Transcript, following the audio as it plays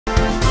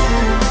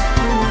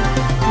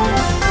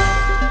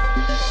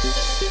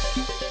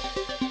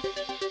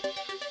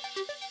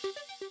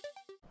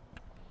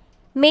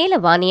மேல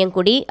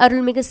வாணியங்குடி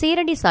அருள்மிகு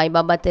சீரடி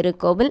சாய்பாபா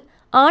திருக்கோவில்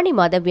ஆனி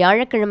மாத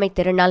வியாழக்கிழமை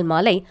திருநாள்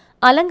மாலை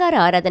அலங்கார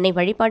ஆராதனை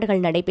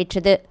வழிபாடுகள்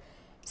நடைபெற்றது.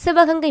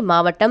 சிவகங்கை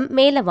மாவட்டம்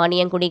மேல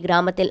வாணியங்குடி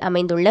கிராமத்தில்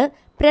அமைந்துள்ள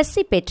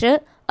பிரசித்தி பெற்ற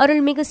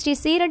அருள்மிகு ஸ்ரீ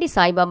சீரடி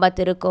சாய்பாபா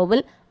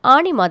திருக்கோவில்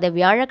ஆனி மாத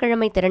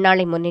வியாழக்கிழமை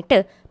திருநாளை முன்னிட்டு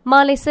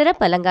மாலை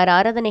சிறப்பு அலங்கார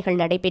ஆராதனைகள்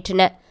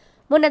நடைபெற்றன.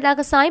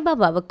 முன்னதாக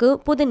சாய்பாபாவுக்கு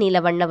புது நீல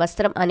வண்ண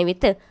வஸ்திரம்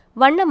அணிவித்து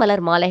வண்ண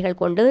மலர் மாலைகள்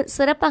கொண்டு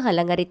சிறப்பாக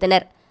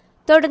அலங்கரித்தனர்.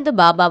 தொடர்ந்து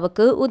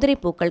பாபாவுக்கு உதிரி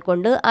பூக்கள்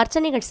கொண்டு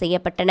அர்ச்சனைகள்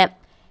செய்யப்பட்டன.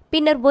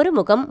 பின்னர் 1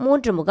 முகம்,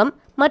 3 முகம்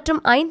மற்றும்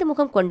 5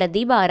 முகம் கொண்ட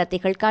தீப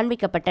ஆரத்திகள்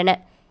காண்பிக்கப்பட்டன.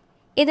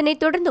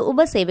 இதனைத் தொடர்ந்து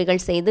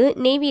உபசேவைகள் செய்து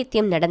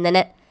நெய்வேத்தியம்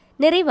நடந்தன.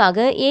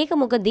 நிறைவாக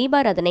ஏகமுக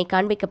தீபாராதனை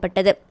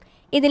காண்பிக்கப்பட்டது.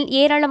 இதில்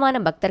ஏராளமான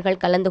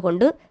பக்தர்கள் கலந்து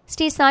கொண்டு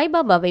ஸ்ரீ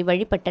சாய்பாபாவை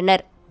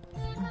வழிபட்டனர்.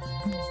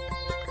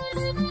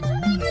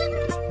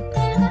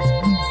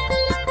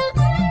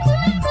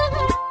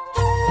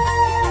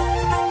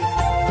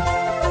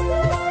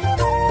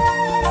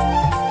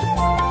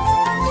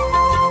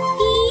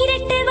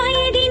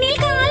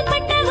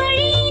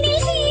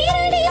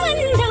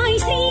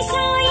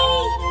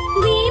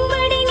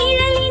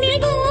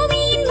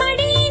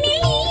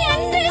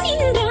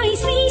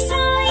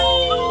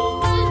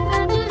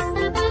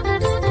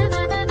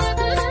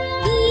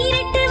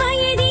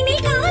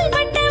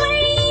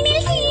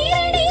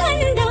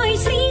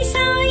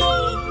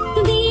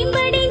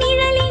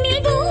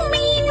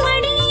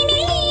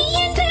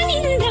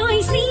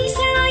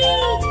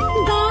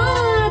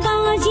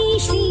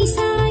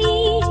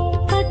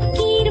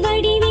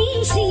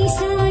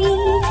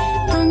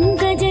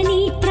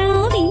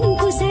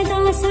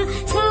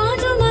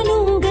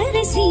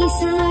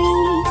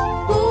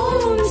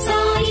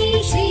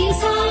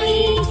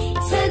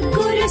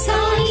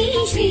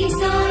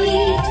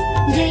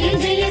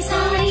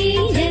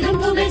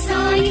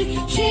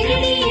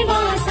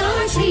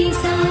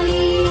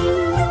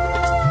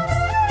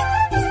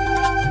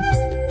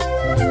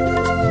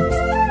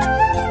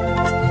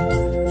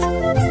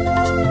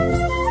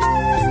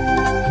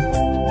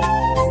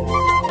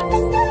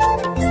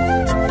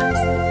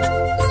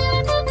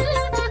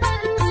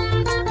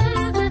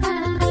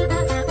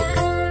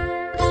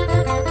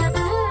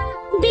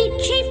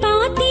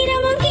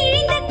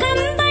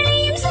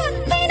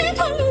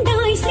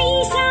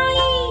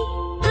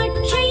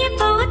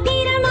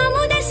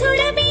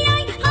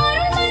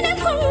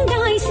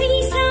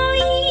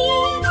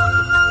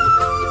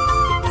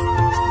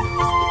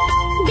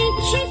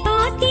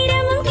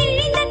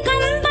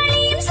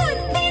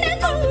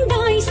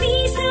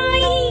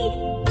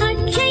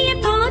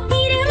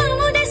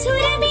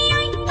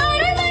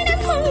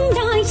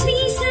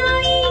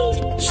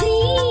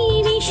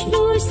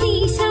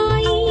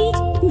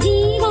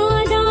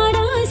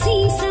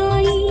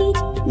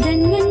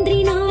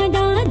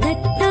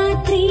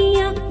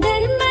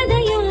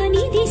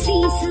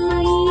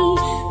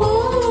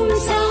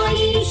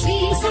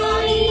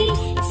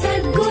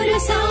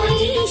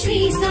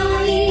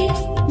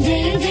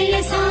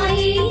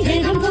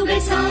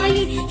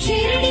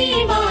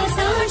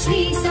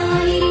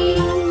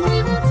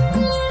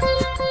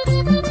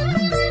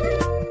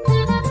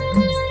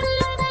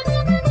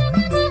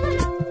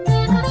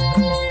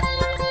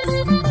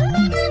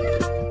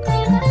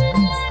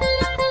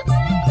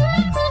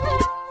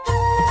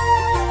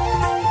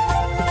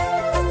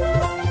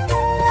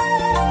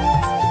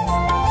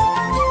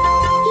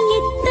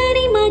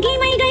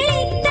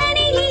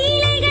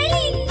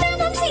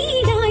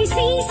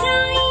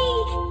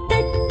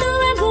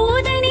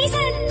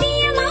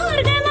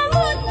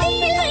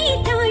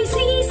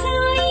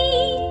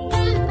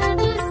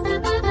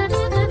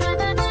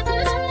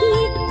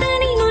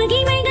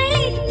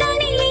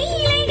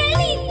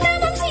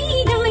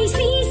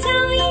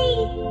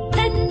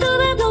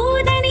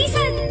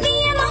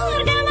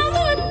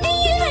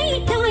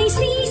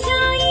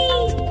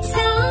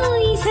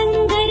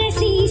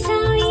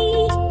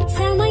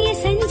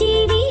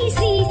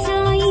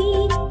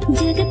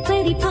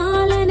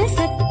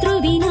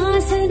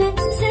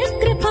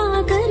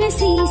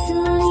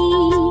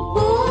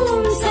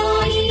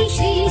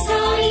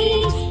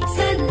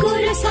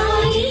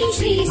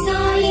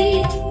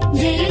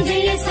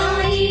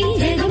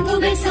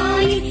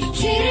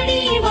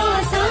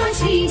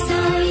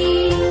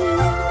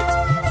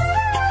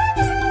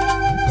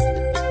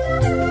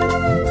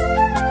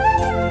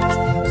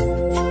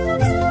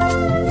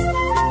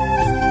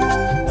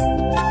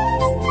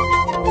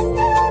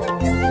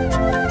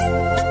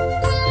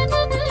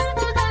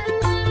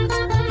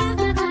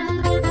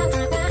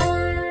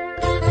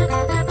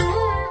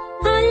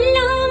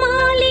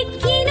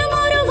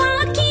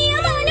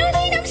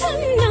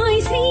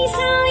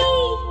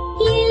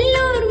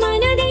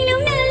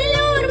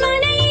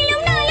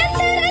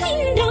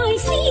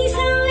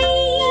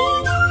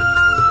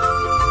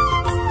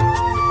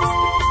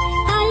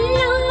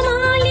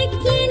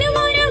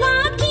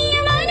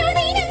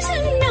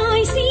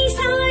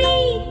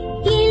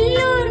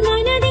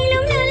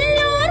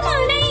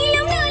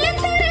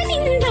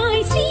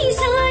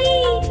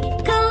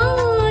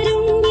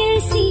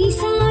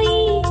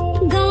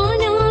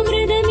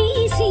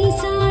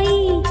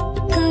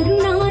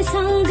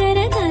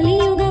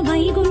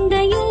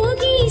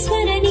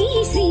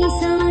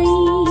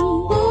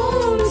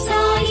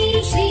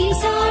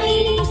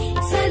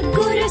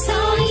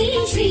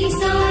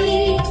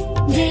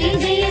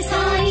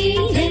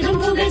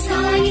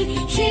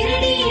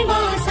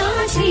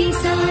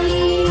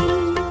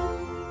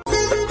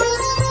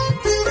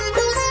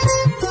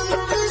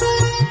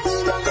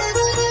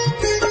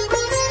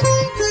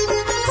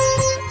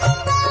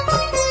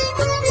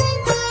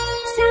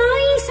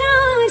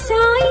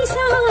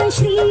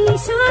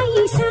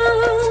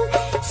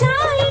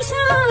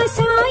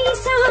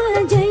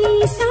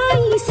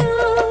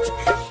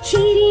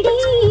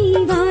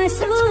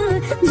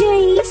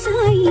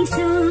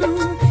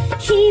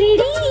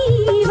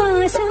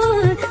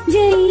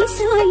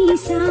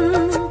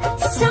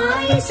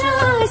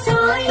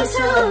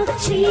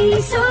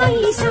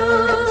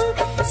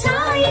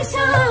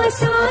 सा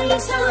साई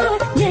सा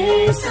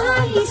जय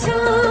साई सा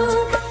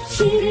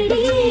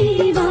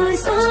शिरडी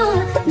वासा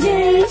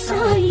जय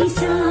साई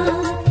सा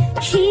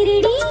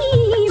शिरडी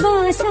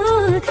वासा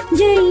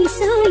जय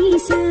साई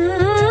सा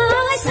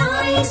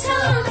साई सा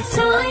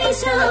साई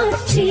सा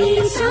श्री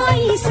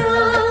साई सा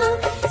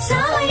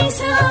साई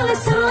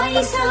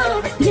सा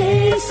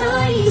जय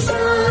साई सा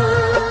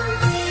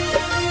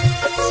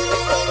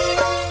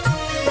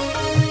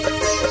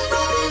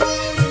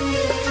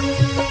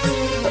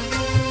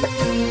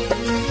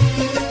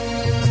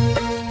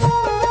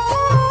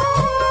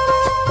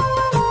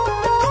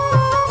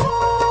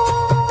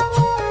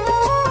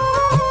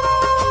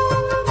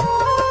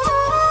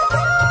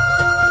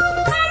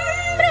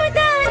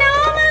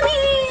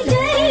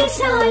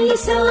साई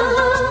सा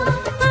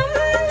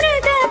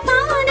अमृत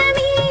पान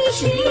में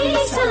श्री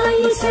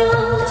साई सा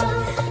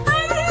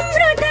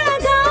अमृत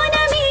गान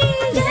में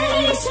जय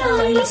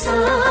साई सा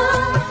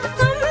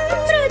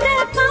अमृत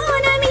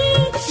पान में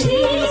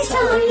श्री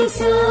साई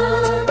सा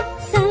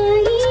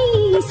साई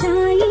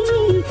साई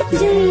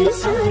जय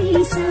साई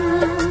सा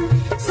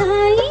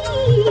साई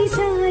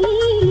साई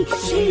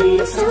श्री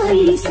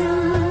साई सा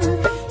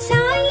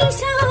साई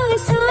सा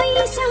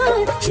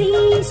श्री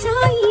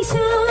साई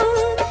सा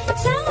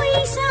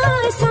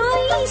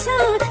साई सा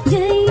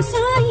जय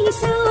साई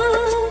सा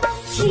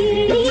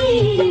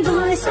शिरडी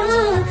वासा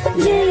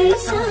जय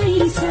साई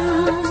सा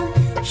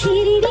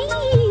शिरडी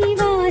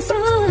वासा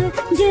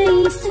जय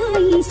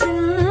साई सा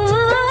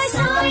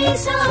साई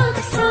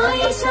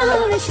सा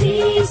श्री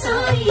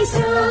साई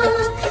सा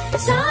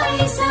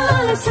साई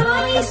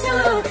सा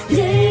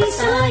जय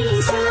साई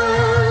सा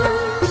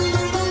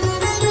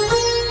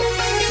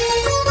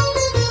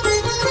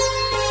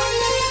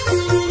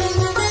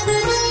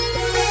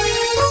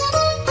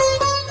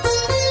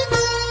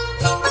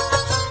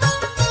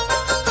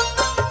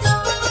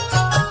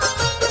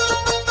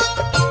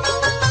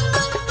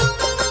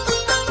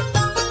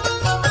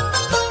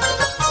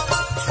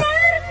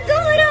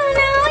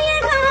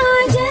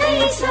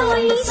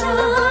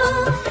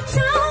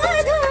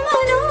साधु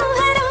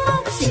मनोहरा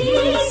श्री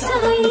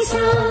साई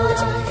सा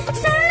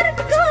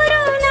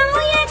सद्गुरु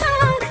नायका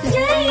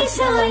जय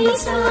साई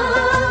सा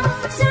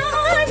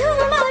साधु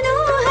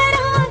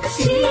मनोहरा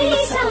श्री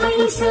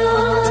साई सा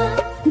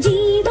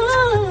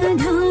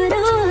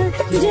जीवाधारा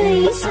जय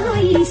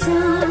साई सा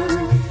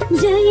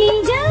जय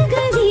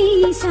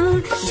जगदीशा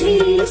श्री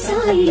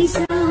साई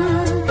सा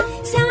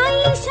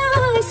साई सा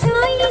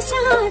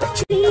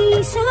श्री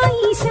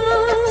साई सा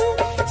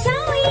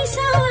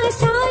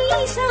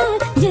साई सा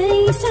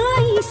जय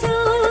साई सा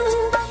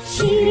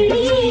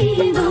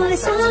शिरडी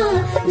वासा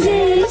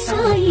जय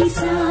साई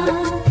सा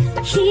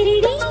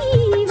शिरडी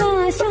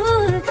वासा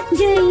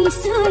जय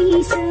साई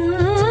सा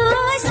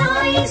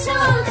साई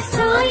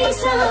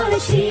सा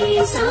श्री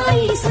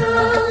साई सा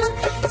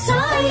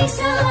साई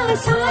सा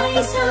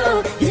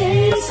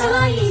जय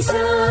साई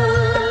सा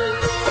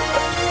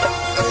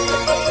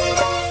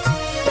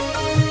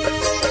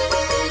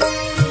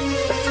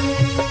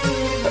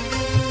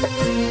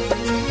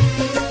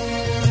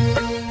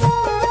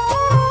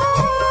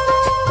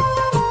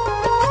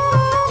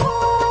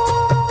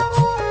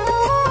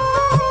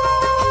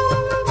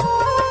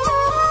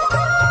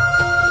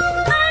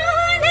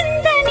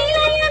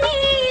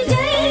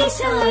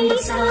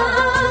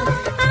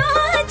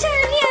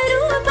आचार्य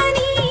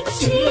रूपनी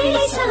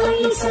श्री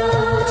साई सा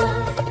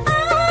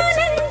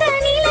आनंद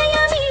निलय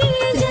में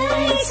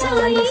जय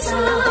साई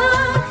सा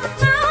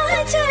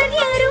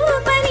आचार्य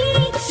रूपनी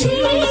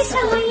श्री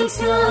साई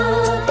सा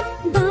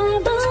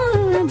बाबा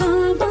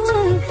बाबा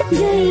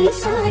जय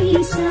साई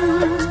सा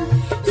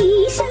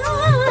ईशा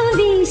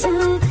देशा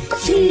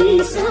श्री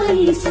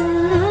साई सा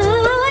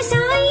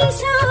साई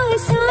सा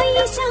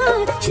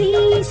श्री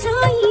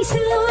साई सा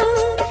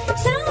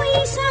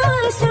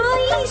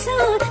साई सा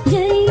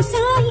जय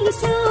साई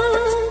सा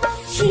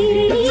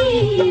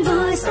शिरडी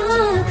वासा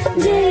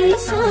जय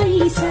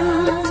साई सा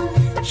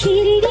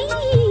शिरडी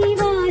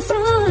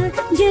वासा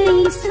जय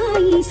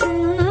साई सा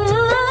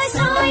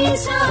साई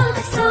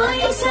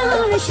सा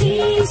श्री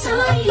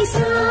साई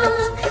सा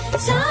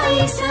साई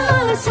सा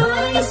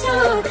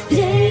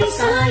जय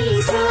साई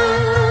सा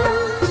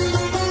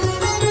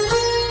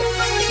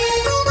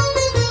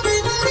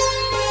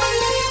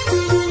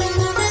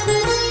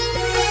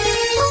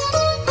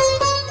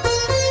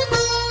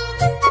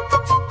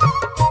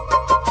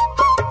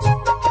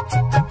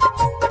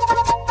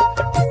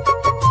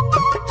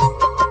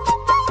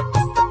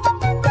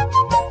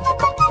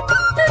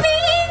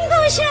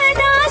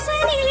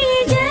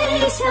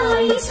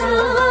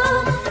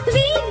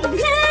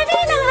विघ्न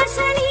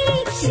विनाशनी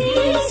श्री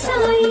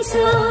साई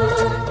सा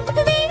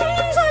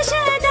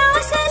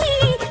विघ्नदासनी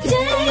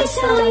जय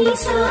साई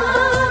सा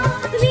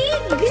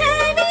विघ्न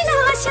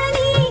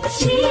विनाशनी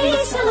श्री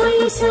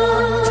साई सा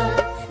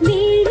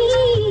मेरी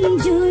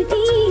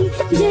ज्योति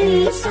जय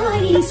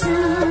साई सा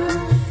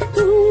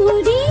तू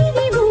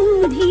देवी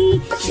बुद्धि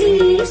श्री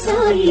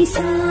साई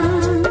सा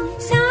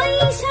साई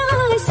सा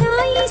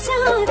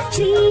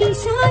श्री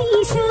साई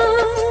सा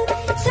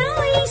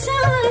साई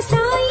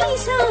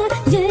सा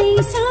जय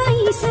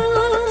साई सा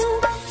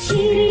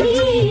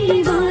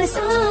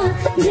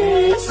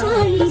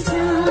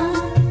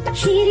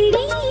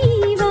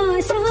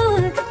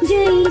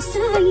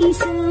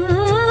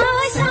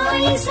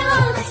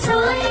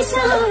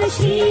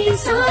श्री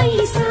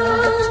साई सा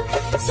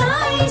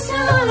साई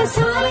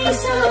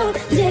सा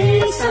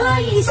जय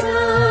साई सा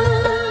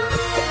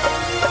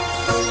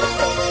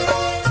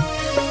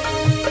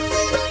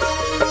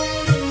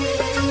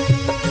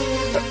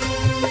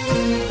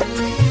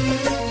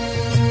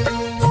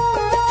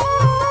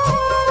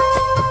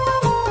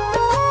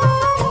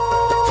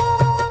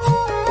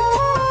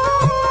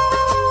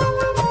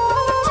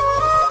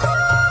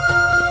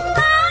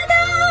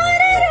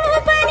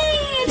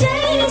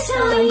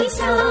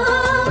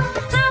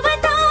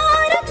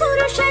अवतार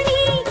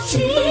पुरुषनी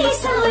श्री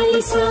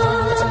साई सा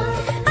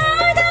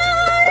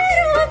आधार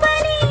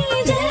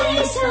रूपनी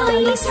जय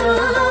साई सा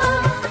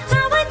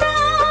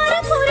अवतार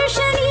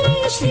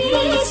पुरुषनी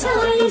श्री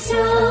साई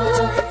सा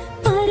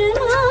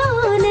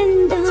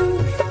परमानंद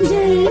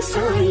जय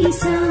साई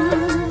सा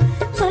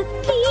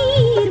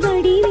फकीर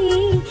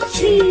वडिवे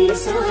श्री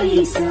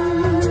साई सा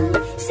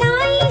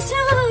साई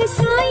सा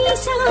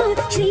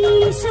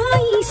श्री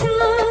साई सा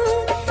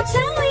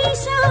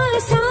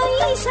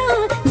साई सा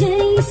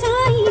जय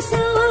साई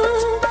सा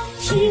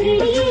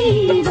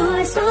शिरडी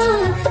वासा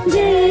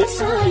जय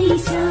साई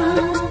सा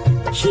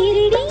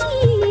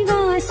शिरडी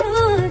वासा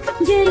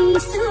जय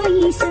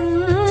साई सा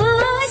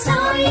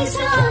साई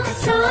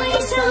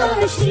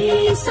सा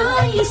श्री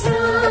साई सा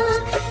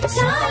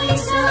साई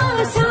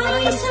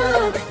सा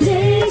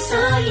जय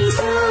साई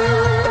सा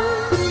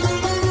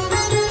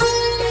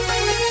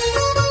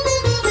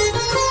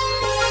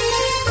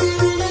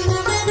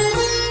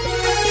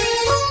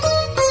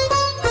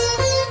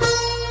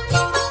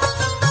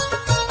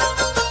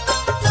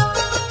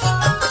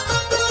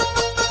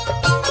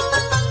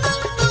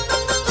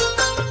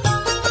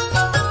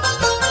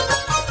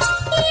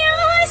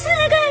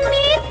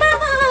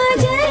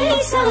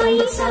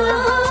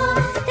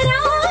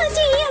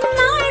राजियं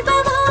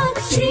नाळ्बवा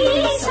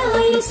श्री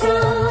साई सा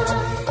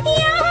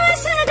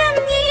यासगं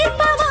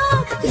नीर्भवा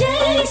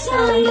जय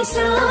साई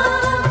सा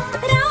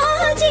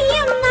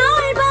राजियं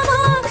नाळ्बवा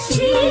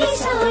श्री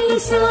साई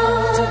सा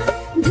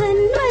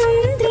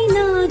धन्वंतरि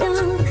नादा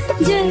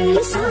जय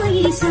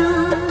साई सा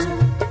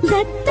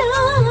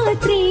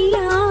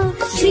दत्तात्रेया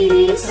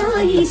श्री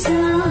साई सा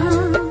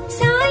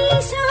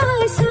साई सा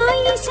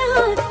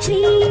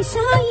श्री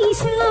साई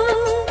सा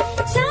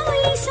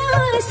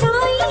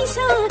साई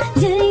सा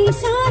जय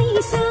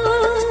साई सा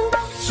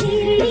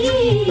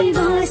शिरडी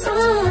वासा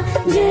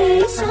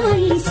जय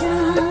साई सा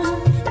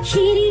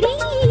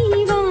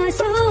शिरडी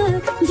वासा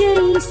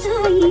जय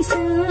साई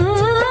सा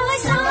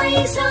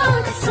साई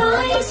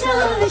सा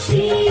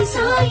श्री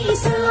साई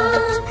सा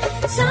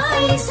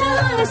साई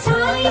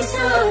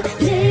सा